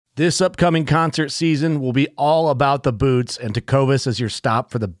This upcoming concert season will be all about the boots, and Tecovas is your stop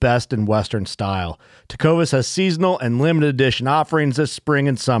for the best in Western style. Tecovas has seasonal and limited edition offerings this spring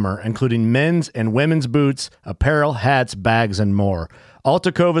and summer, including men's and women's boots, apparel, hats, bags, and more. All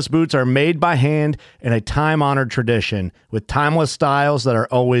Tecovas boots are made by hand in a time-honored tradition with timeless styles that are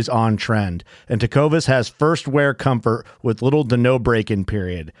always on trend. And Tecovas has first wear comfort with little to no break-in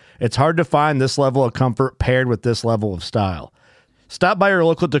period. It's hard to find this level of comfort paired with this level of style. Stop by your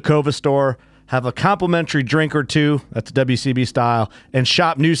local Tecovas store, have a complimentary drink or two, that's WCB style, and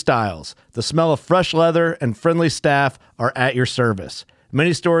shop new styles. The smell of fresh leather and friendly staff are at your service.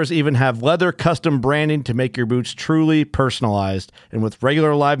 Many stores even have leather custom branding to make your boots truly personalized. And with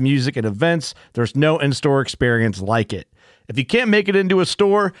regular live music and events, there's no in-store experience like it. If you can't make it into a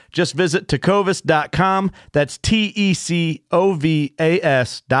store, just visit tecovas.com. That's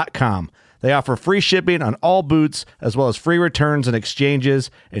TECOVAS.com. They offer free shipping on all boots, as well as free returns and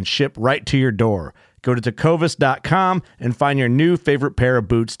exchanges, and ship right to your door. Go to tecovas.com and find your new favorite pair of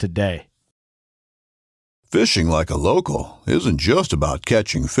boots today. Fishing like a local isn't just about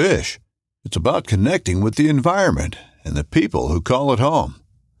catching fish. It's about connecting with the environment and the people who call it home.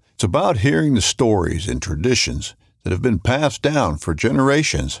 It's about hearing the stories and traditions that have been passed down for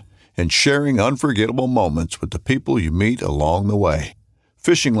generations and sharing unforgettable moments with the people you meet along the way.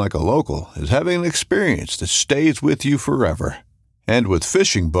 Fishing like a local is having an experience that stays with you forever. And with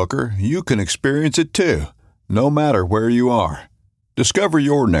Fishing Booker, you can experience it too, no matter where you are. Discover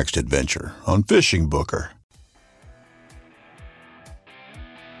your next adventure on Fishing Booker.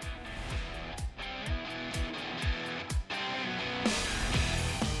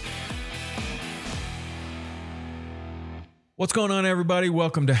 What's going on, everybody?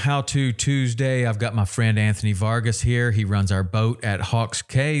 Welcome to How To Tuesday. I've got my friend Anthony Vargas here. He runs our boat at Hawks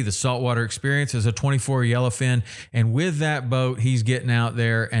Cay. The Saltwater Experience is a 24 yellowfin. And with that boat, he's getting out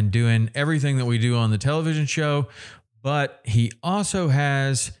there and doing everything that we do on the television show. But he also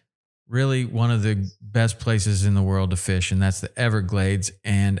has really one of the best places in the world to fish, and that's the Everglades.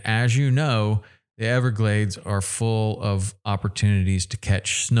 And as you know, the Everglades are full of opportunities to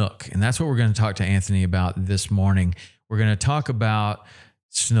catch snook. And that's what we're going to talk to Anthony about this morning. We're going to talk about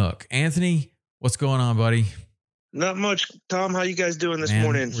snook. Anthony, what's going on, buddy? Not much. Tom, how you guys doing this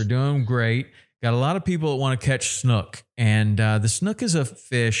morning? We're doing great. Got a lot of people that want to catch snook. And the snook is a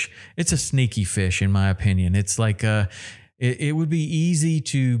fish. It's a sneaky fish, in my opinion. It's like it would be easy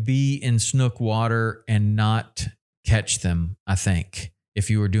to be in snook water and not catch them, I think, if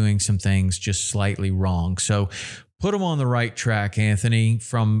you were doing some things just slightly wrong. So put them on the right track, Anthony.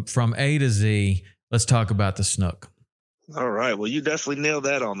 From A to Z, let's talk about the snook. All right. Well, you definitely nailed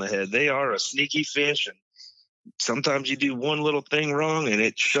that on the head. They are a sneaky fish, and sometimes you do one little thing wrong and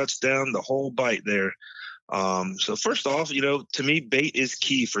it shuts down the whole bite there. So first off, to me, bait is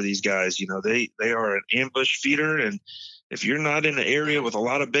key for these guys. They are an ambush feeder, and if you're not in an area with a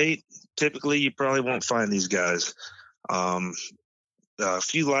lot of bait, typically you probably won't find these guys. A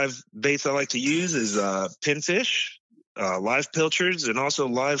few live baits I like to use is pinfish, live pilchards, and also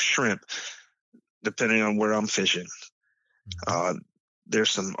live shrimp, depending on where I'm fishing. There's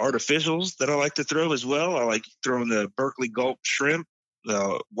some artificials that I like to throw as well. I like throwing the Berkeley Gulp shrimp,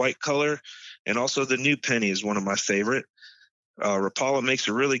 the white color, and also the new penny is one of my favorite. Rapala makes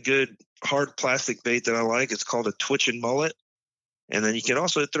a really good hard plastic bait that I like. It's called a twitching mullet. And then you can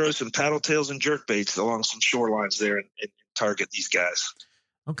also throw some paddle tails and jerk baits along some shorelines there and target these guys.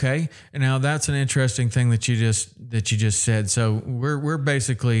 Okay. And now that's an interesting thing that you just said. So we're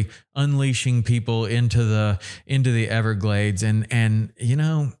basically unleashing people into the Everglades, and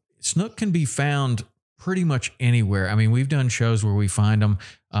snook can be found pretty much anywhere. I mean, we've done shows where we find them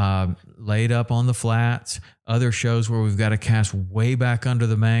laid up on the flats, other shows where we've got to cast way back under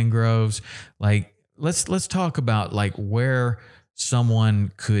the mangroves. Like let's talk about like where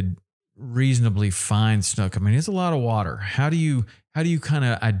someone could reasonably find snook. I mean, it's a lot of water. How do you kind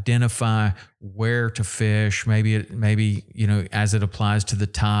of identify where to fish? Maybe as it applies to the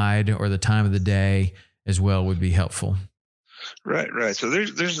tide or the time of the day as well would be helpful. Right. So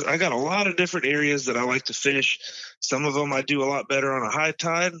I got a lot of different areas that I like to fish. Some of them I do a lot better on a high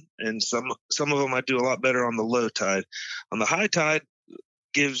tide, and some of them I do a lot better on the low tide. On the high tide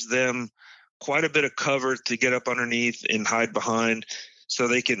gives them quite a bit of cover to get up underneath and hide behind, so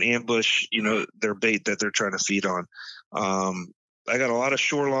they can ambush, their bait that they're trying to feed on. I got a lot of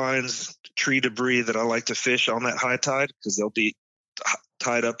shorelines, tree debris that I like to fish on that high tide because they'll be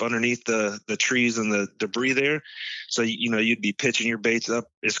tied up underneath the trees and the debris there. So, you'd be pitching your baits up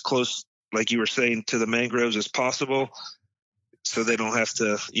as close, like you were saying, to the mangroves as possible, so they don't have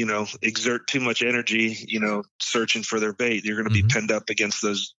to, exert too much energy, searching for their bait. You're going to be penned up against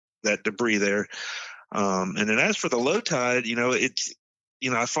those that debris there. And then as for the low tide, it's,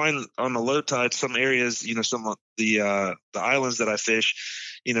 I find on the low tide, some areas, some of the islands that I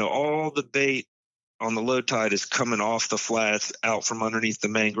fish, all the bait on the low tide is coming off the flats out from underneath the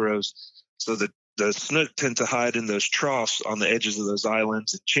mangroves. So the snook tend to hide in those troughs on the edges of those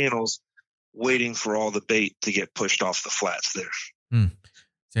islands and channels, waiting for all the bait to get pushed off the flats there.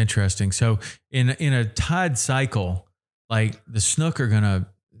 It's interesting. So in a tide cycle, like the snook they're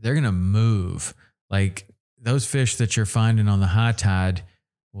gonna move. Like those fish that you're finding on the high tide,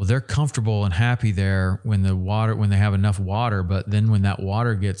 well, they're comfortable and happy there when they have enough water. But then when that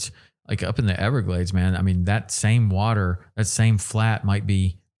water gets like up in the Everglades, man, I mean, that same water, that same flat might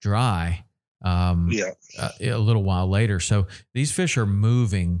be dry a little while later. So these fish are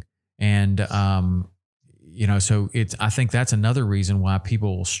moving, and so I think that's another reason why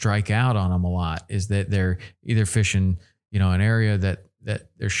people will strike out on them a lot, is that they're either fishing, an area that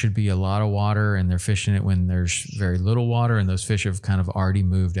there should be a lot of water, and they're fishing it when there's very little water, and those fish have kind of already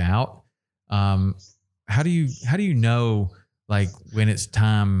moved out. How do you know, like, when it's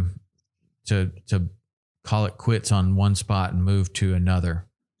time to call it quits on one spot and move to another?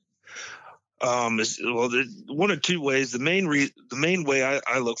 There's one or two ways. The main way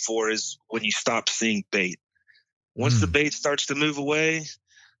I look for is when you stop seeing bait. Once the bait starts to move away,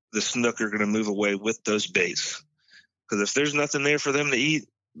 the snook are going to move away with those baits. Because if there's nothing there for them to eat,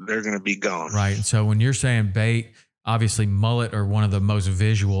 they're going to be gone. Right. And so when you're saying bait, obviously mullet are one of the most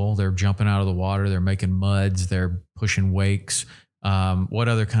visual. They're jumping out of the water. They're making muds. They're pushing wakes. What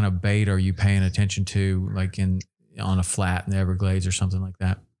other kind of bait are you paying attention to, like on a flat in the Everglades or something like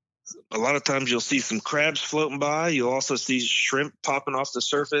that? A lot of times you'll see some crabs floating by. You'll also see shrimp popping off the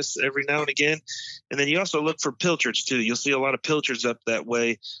surface every now and again. And then you also look for pilchards too. You'll see a lot of pilchards up that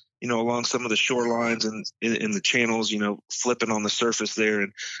way, along some of the shorelines and in the channels, flipping on the surface there.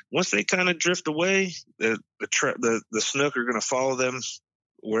 And once they kind of drift away, the snook are going to follow them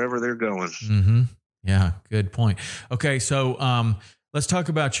wherever they're going. Mm-hmm. Yeah, good point. Okay, so let's talk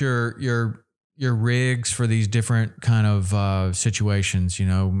about your rigs for these different kind of situations.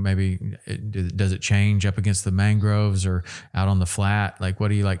 Maybe does it change up against the mangroves or out on the flat? Like, what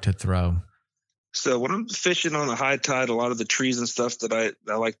do you like to throw? So when I'm fishing on the high tide, a lot of the trees and stuff that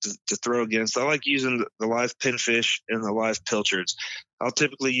I like to throw against, I like using the live pinfish and the live pilchards. I'll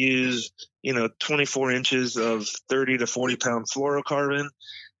typically use, 24 inches of 30 to 40 pound fluorocarbon.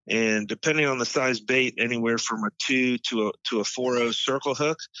 And depending on the size bait, anywhere from a 2 to a 4.0 circle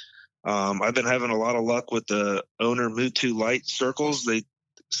hook. I've been having a lot of luck with the Owner Mutu light circles. They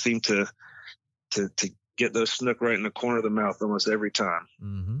seem to get those snook right in the corner of the mouth almost every time.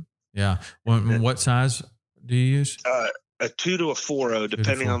 Mm-hmm. Yeah. What size do you use? A 2 to a 4.0,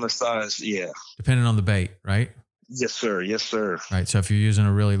 depending on the size. Yeah. Depending on the bait, right? Yes, sir. Yes, sir. Right. So if you're using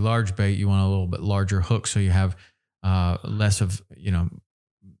a really large bait, you want a little bit larger hook, so you have less of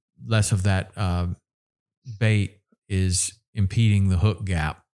that bait is impeding the hook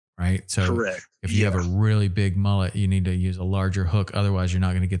gap, right? So correct. If you have a really big mullet, you need to use a larger hook. Otherwise, you're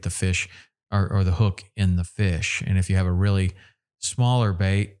not going to get the fish or the hook in the fish. And if you have a really smaller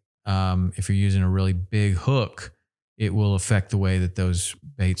bait, if you're using a really big hook, it will affect the way that those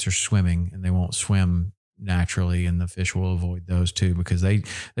baits are swimming, and they won't swim naturally, and the fish will avoid those too, because they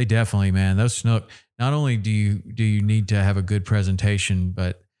definitely, man, those snook, not only do you need to have a good presentation,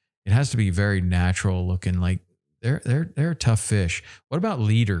 but it has to be very natural looking. Like they're a tough fish. What about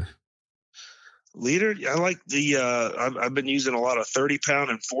leader? Leader, I like I've been using a lot of 30 pound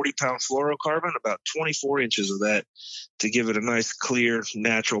and 40 pound fluorocarbon, about 24 inches of that, to give it a nice, clear,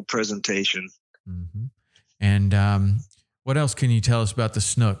 natural presentation. Mm-hmm. And what else can you tell us about the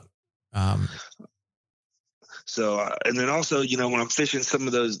snook? So, and then also, when I'm fishing some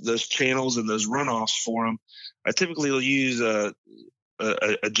of those channels and those runoffs for them, I typically will use a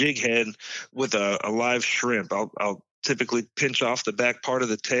jig head with a live shrimp. I'll typically pinch off the back part of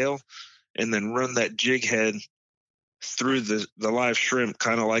the tail and then run that jig head through the live shrimp,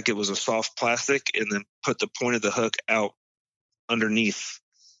 kind of like it was a soft plastic, and then put the point of the hook out underneath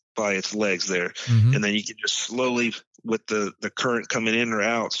by its legs there. Mm-hmm. And then you can just slowly, with the current coming in or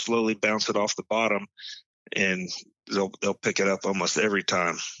out, slowly bounce it off the bottom, and they'll pick it up almost every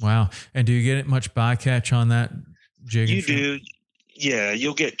time. Wow. And do you get much bycatch on that jig? You do. Yeah,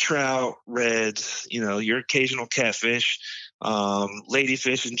 you'll get trout, reds, your occasional catfish,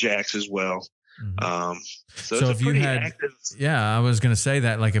 ladyfish, and jacks as well. Mm-hmm. So if you had active. Yeah, I was going to say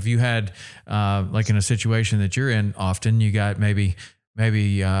that, like, if you had, like, in a situation that you're in often, you got maybe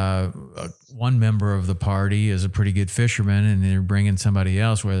one member of the party is a pretty good fisherman, and they're bringing somebody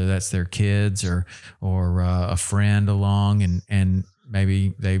else, whether that's their kids or a friend along, and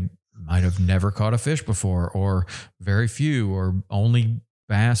maybe they might have never caught a fish before, or very few, or only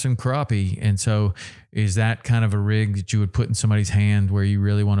bass and crappie. And so is that kind of a rig that you would put in somebody's hand where you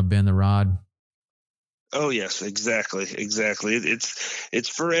really want to bend the rod? Oh yes, exactly. It's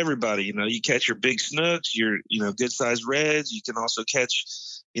for everybody. You catch your big snooks, your good sized reds. You can also catch,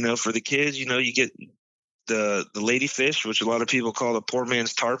 for the kids. You get the ladyfish, which a lot of people call the poor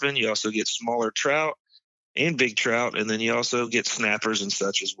man's tarpon. You also get smaller trout and big trout, and then you also get snappers and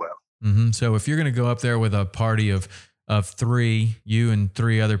such as well. Mm-hmm. So if you're going to go up there with a party of three, you and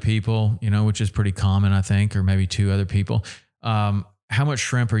three other people, which is pretty common, I think, or maybe two other people, how much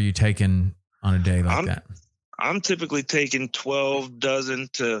shrimp are you taking on a day like that? I'm typically taking 12 dozen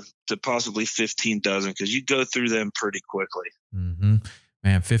to possibly 15 dozen, because you go through them pretty quickly. Mm-hmm.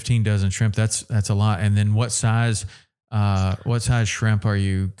 Man, 15 dozen shrimp, that's a lot. And then what size shrimp are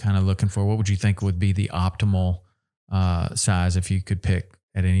you kind of looking for? What would you think would be the optimal size if you could pick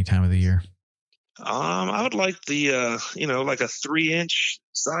at any time of the year? I would like the, like a 3-inch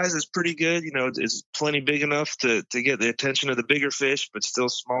size is pretty good. It's plenty big enough to get the attention of the bigger fish, but still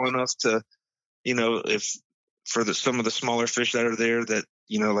small enough to, if for some of the smaller fish that are there that,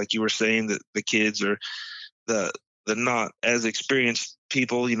 like you were saying, that the kids or the not as experienced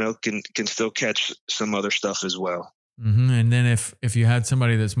people, can still catch some other stuff as well. Mm-hmm. And then if you had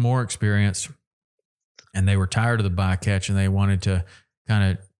somebody that's more experienced and they were tired of the bycatch and they wanted to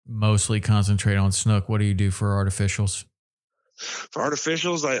kind of mostly concentrate on snook, what do you do for artificials? For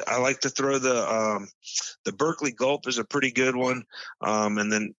artificials, I like to throw the Berkeley Gulp is a pretty good one.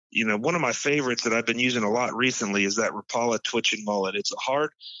 And then, one of my favorites that I've been using a lot recently is that Rapala Twitching Mullet. It's a hard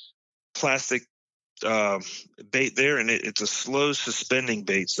plastic bait there, and it's a slow suspending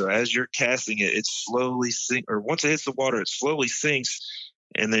bait. So as you're casting it, it slowly sinks, or once it hits the water, it slowly sinks.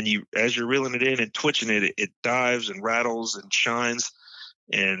 And then as you're reeling it in and twitching it, it dives and rattles and shines.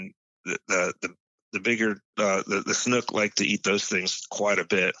 And the bigger the snook like to eat those things quite a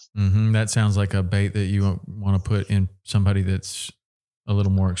bit. Mm-hmm. That sounds like a bait that you want to put in somebody that's a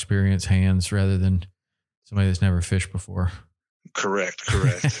little more experienced hands rather than somebody that's never fished before. Correct.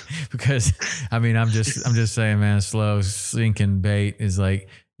 Because I'm just saying, man, slow sinking bait is like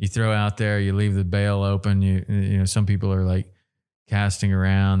you throw out there, you leave the bail open. You some people are like casting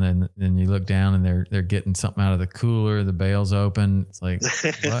around, and then you look down and they're getting something out of the cooler, the bail's open. It's like,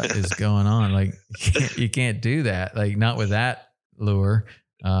 what is going on? Like you can't do that. Like not with that lure.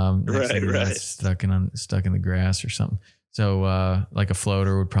 Right. Stuck in the grass or something. So like a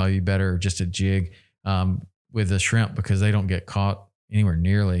floater would probably be better, or just a jig with the shrimp, because they don't get caught anywhere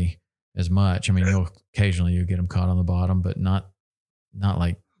nearly as much. Occasionally you get them caught on the bottom, but not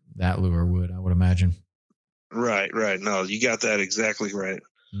like that lure would, I would imagine. Right. No, you got that exactly right.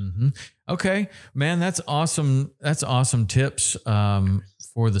 Mm-hmm. Okay, man, that's awesome. That's awesome tips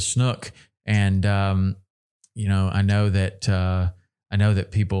for the snook. And I know that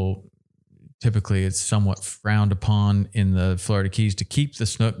people typically, it's somewhat frowned upon in the Florida Keys to keep the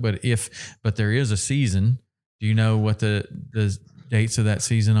snook, but there is a season. Do you know what the dates of that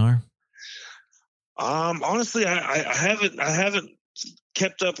season are? Honestly, I haven't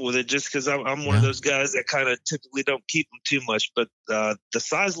kept up with it, just because I'm one of those guys that kind of typically don't keep them too much. But the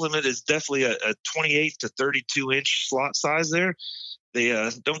size limit is definitely a 28 to 32 inch slot size there. They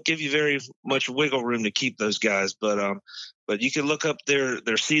don't give you very much wiggle room to keep those guys, but you can look up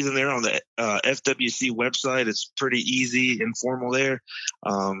their season there on the FWC website. It's pretty easy, informal there.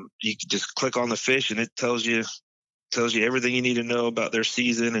 You can just click on the fish and it tells you everything you need to know about their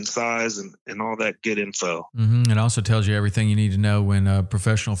season and size and all that good info. Mm-hmm. It also tells you everything you need to know when a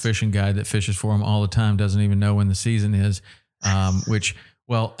professional fishing guide that fishes for them all the time doesn't even know when the season is, which,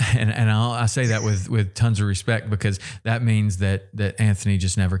 well, and I say that with tons of respect, because that means that Anthony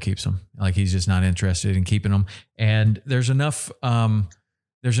just never keeps them. Like he's just not interested in keeping them. And there's enough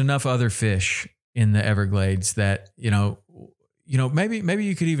other fish in the Everglades that, maybe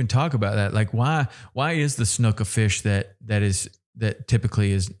you could even talk about that. Like why is the snook a fish that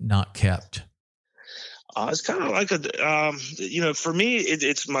typically is not kept? It's kind of like for me,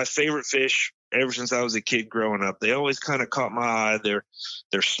 it's my favorite fish ever since I was a kid growing up. They always kind of caught my eye.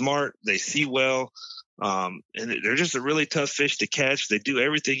 They're smart. They see well. And they're just a really tough fish to catch. They do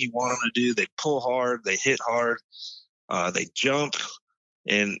everything you want them to do. They pull hard. They hit hard. They jump.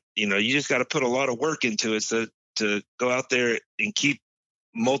 And, you just got to put a lot of work into it. So to go out there and keep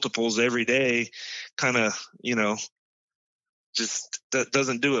multiples every day kind of, just that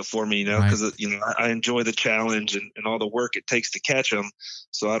doesn't do it for me, because, right. I enjoy the challenge and all the work it takes to catch them.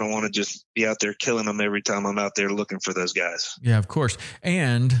 So I don't want to just be out there killing them every time I'm out there looking for those guys. Yeah, of course.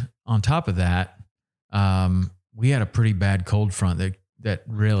 And on top of that, we had a pretty bad cold front that that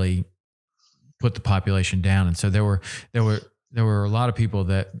really put the population down. And so there were a lot of people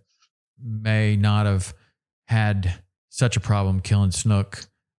that may not have had such a problem killing snook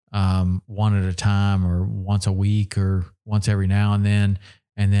one at a time or once a week or once every now and then.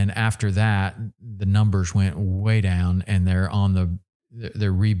 And then after that, the numbers went way down, and they're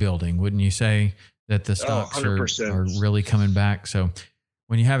rebuilding. Wouldn't you say that the stocks are really coming back? So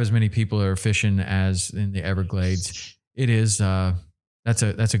when you have as many people that are fishing as in the Everglades, it is that's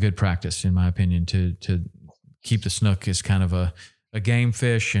a good practice, in my opinion, to keep the snook as kind of a game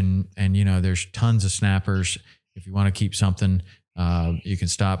fish. And there's tons of snappers. If you want to keep something, you can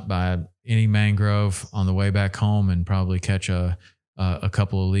stop by any mangrove on the way back home and probably catch a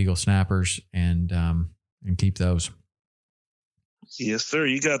couple of legal snappers and keep those. Yes, sir.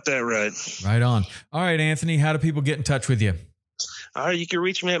 You got that right. Right on. All right, Anthony, how do people get in touch with you? All right. You can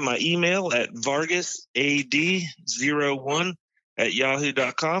reach me at my email at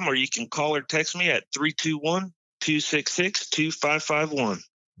vargasad01@yahoo.com, or you can call or text me at 321-266-2551.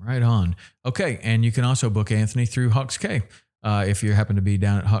 Right on. Okay. And you can also book Anthony through Hawks Cay. If you happen to be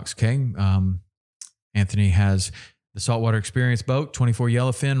down at Hawks Cay, Anthony has the Saltwater Experience boat, 24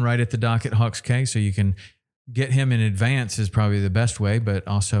 yellowfin, right at the dock at Hawks Cay. So you can get him in advance is probably the best way. But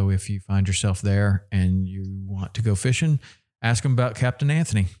also if you find yourself there and you want to go fishing, ask him about Captain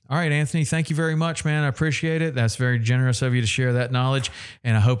Anthony. All right, Anthony, thank you very much, man. I appreciate it. That's very generous of you to share that knowledge.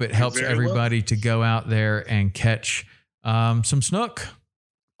 And I hope it helps everybody to go out there and catch some snook.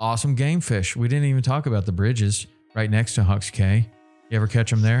 Awesome game fish. We didn't even talk about the bridges right next to Hawks Cay. You ever catch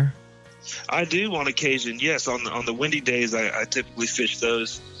them there? I do on occasion. Yes, on the windy days, I typically fish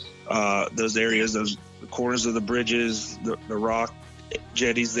those areas, the corners of the bridges, the rock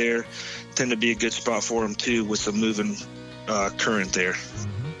jetties there tend to be a good spot for them too, with some moving current there.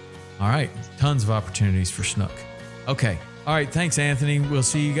 All right, tons of opportunities for snook. Okay, all right. Thanks, Anthony. We'll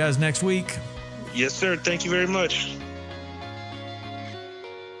see you guys next week. Yes, sir. Thank you very much.